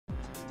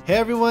Hey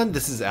everyone,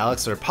 this is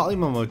Alex or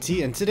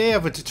PolymomoTea, and today I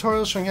have a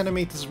tutorial showing how to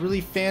make this really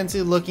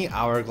fancy looking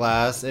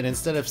hourglass, and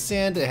instead of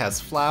sand it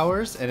has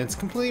flowers, and it's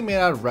completely made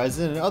out of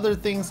resin and other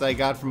things that I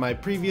got from my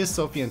previous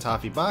Sophie and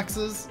Toffee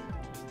boxes.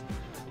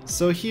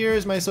 So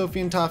here's my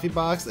Sophie and Toffee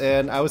box,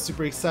 and I was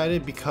super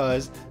excited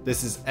because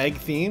this is egg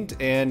themed,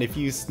 and if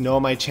you know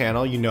my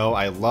channel you know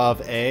I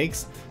love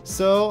eggs.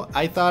 So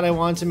I thought I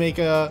wanted to make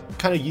a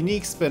kind of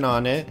unique spin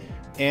on it,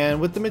 and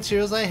with the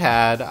materials I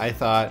had I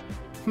thought,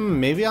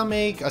 maybe I'll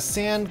make a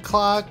sand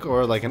clock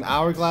or like an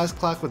hourglass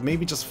clock with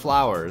maybe just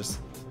flowers.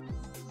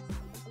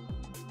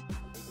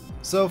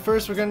 So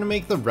first we're going to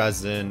make the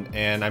resin,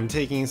 and I'm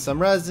taking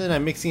some resin,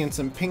 I'm mixing in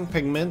some pink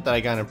pigment that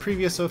I got in a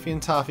previous Sophie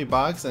and Toffee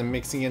box and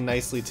mixing it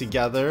nicely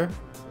together.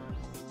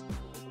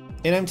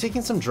 And I'm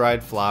taking some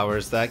dried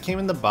flowers that came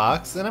in the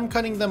box and I'm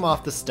cutting them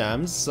off the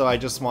stems, so I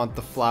just want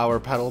the flower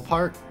petal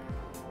part.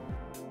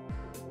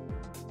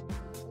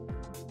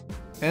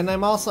 And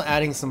I'm also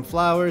adding some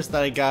flowers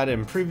that I got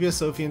in previous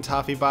Sophie and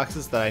Toffee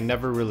boxes that I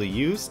never really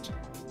used.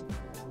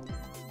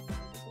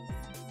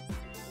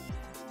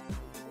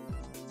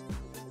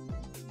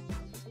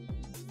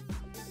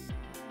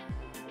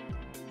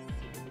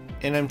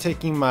 And I'm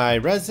taking my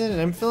resin and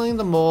I'm filling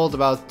the mold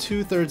about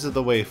 2/3 of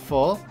the way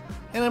full.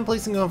 And I'm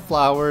placing the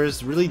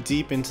flowers really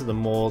deep into the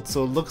mold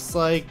so it looks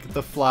like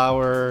the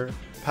flower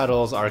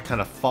petals are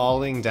kind of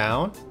falling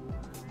down.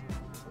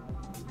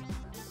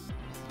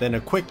 Then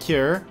a quick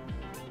cure.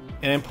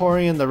 And I'm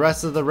pouring in the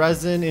rest of the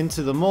resin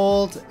into the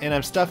mold, and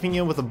I'm stuffing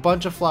it with a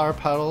bunch of flower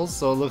petals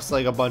so it looks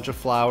like a bunch of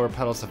flower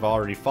petals have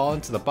already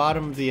fallen to the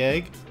bottom of the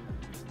egg.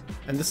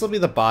 And this will be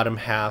the bottom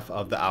half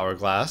of the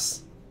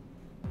hourglass.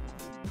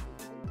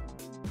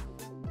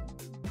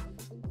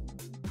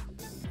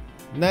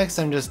 Next,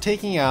 I'm just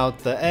taking out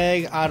the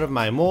egg out of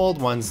my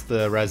mold once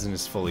the resin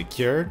is fully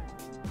cured.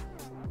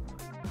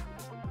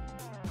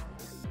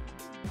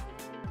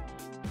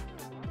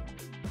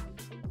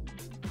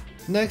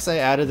 Next, I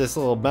added this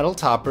little metal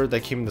topper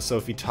that came in the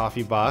Sophie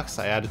Toffee box.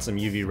 I added some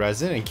UV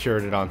resin and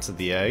cured it onto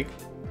the egg.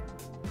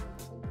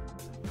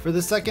 For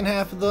the second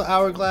half of the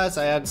hourglass,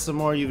 I added some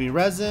more UV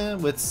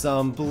resin with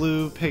some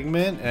blue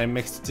pigment and I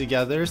mixed it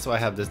together so I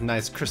have this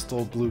nice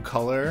crystal blue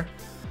color.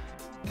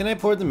 And I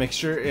poured the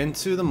mixture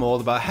into the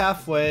mold about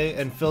halfway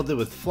and filled it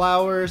with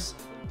flowers.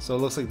 So it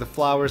looks like the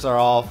flowers are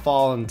all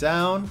fallen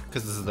down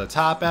because this is the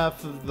top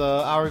half of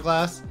the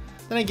hourglass.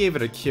 Then I gave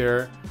it a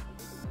cure.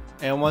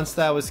 And once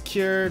that was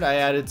cured, I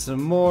added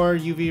some more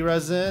UV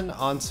resin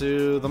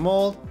onto the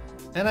mold,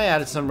 and I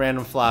added some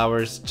random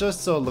flowers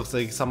just so it looks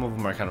like some of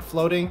them are kind of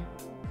floating.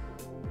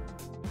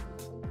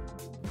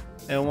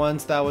 And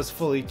once that was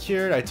fully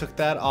cured, I took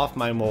that off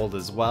my mold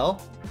as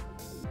well.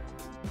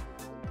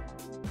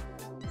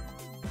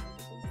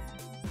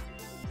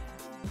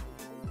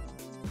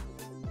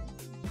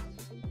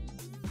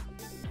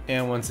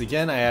 And once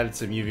again, I added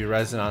some UV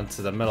resin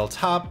onto the metal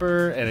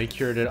topper and I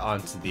cured it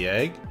onto the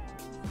egg.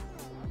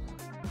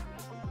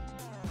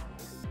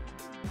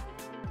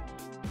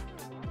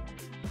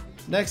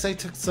 Next, I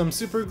took some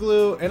super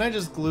glue and I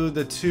just glued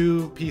the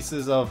two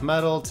pieces of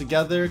metal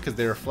together because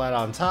they were flat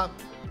on top.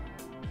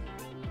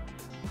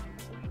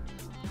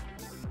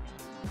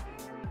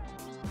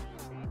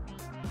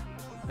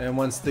 And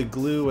once the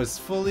glue was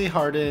fully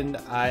hardened,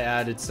 I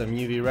added some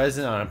UV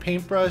resin on a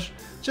paintbrush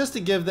just to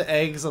give the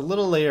eggs a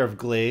little layer of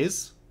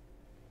glaze.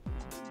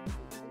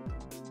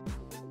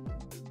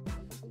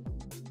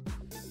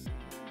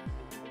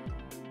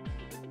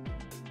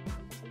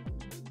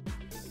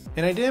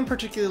 And I didn't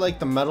particularly like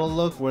the metal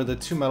look where the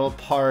two metal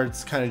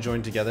parts kind of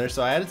joined together,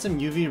 so I added some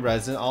UV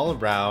resin all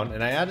around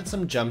and I added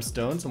some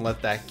gemstones and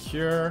let that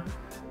cure.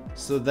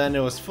 So then it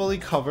was fully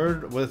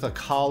covered with a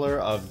collar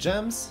of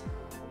gems.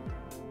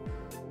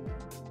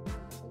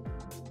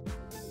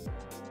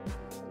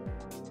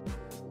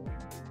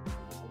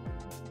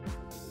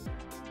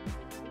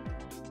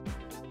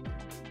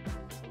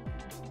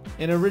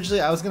 And originally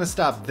I was going to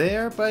stop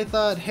there, but I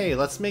thought, hey,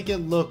 let's make it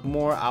look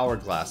more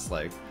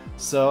hourglass-like.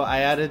 So I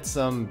added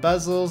some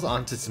bezels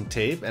onto some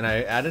tape and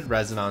I added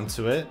resin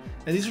onto it.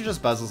 And these are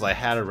just bezels I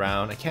had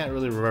around. I can't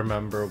really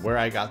remember where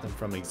I got them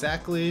from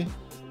exactly.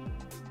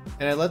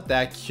 And I let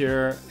that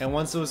cure. And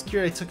once it was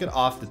cured, I took it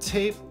off the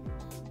tape.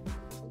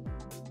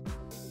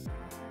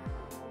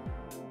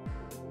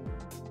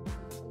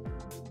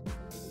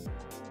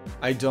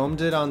 I domed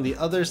it on the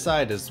other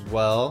side as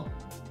well.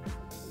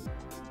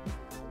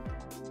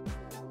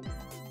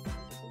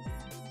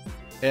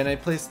 And I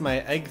placed my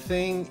egg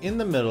thing in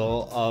the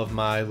middle of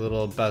my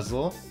little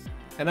bezel.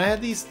 And I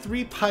had these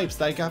three pipes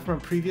that I got from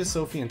a previous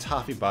Sophie and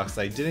Toffee box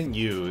that I didn't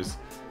use.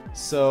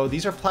 So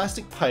these are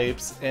plastic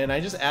pipes and I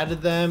just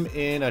added them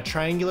in a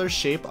triangular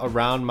shape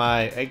around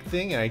my egg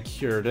thing and I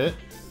cured it.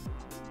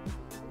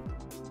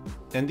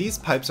 And these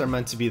pipes are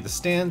meant to be the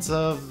stands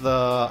of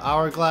the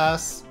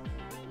hourglass.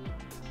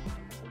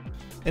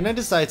 And I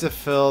decided to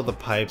fill the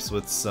pipes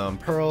with some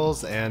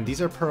pearls, and these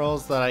are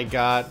pearls that I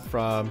got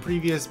from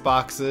previous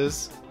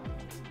boxes.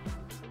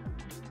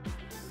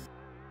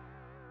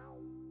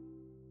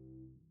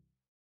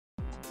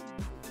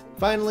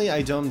 Finally,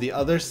 I domed the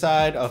other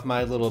side of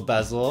my little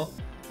bezel,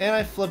 and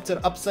I flipped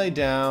it upside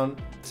down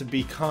to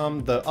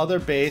become the other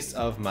base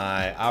of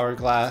my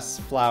hourglass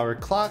flower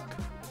clock.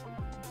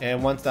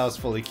 And once that was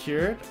fully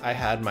cured, I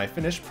had my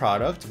finished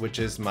product, which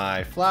is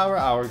my flower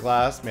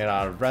hourglass made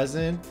out of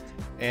resin.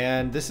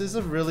 And this is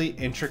a really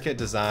intricate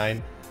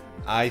design.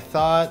 I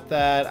thought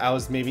that I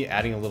was maybe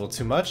adding a little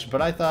too much,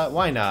 but I thought,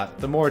 why not?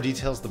 The more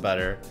details, the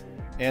better.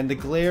 And the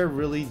glare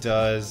really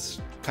does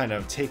kind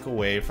of take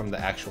away from the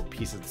actual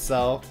piece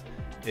itself.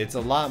 It's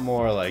a lot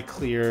more like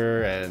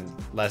clear and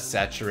less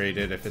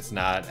saturated if it's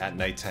not at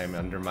nighttime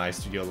under my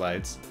studio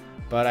lights.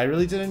 But I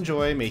really did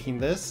enjoy making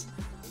this.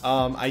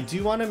 I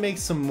do want to make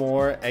some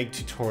more egg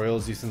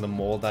tutorials using the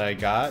mold that I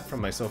got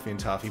from my Sophie and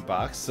Toffee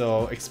box,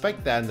 so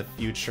expect that in the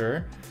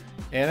future.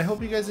 And I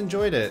hope you guys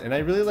enjoyed it. And I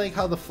really like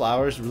how the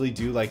flowers really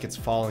do like it's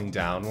falling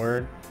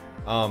downward.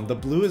 The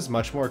blue is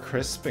much more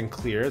crisp and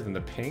clear than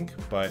the pink,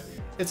 but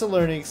it's a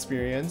learning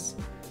experience.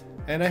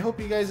 And I hope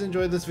you guys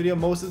enjoyed this video.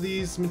 Most of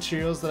these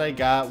materials that I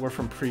got were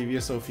from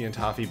previous Sophie and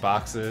Toffee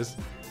boxes,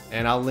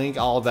 and I'll link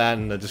all that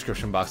in the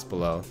description box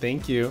below.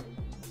 Thank you.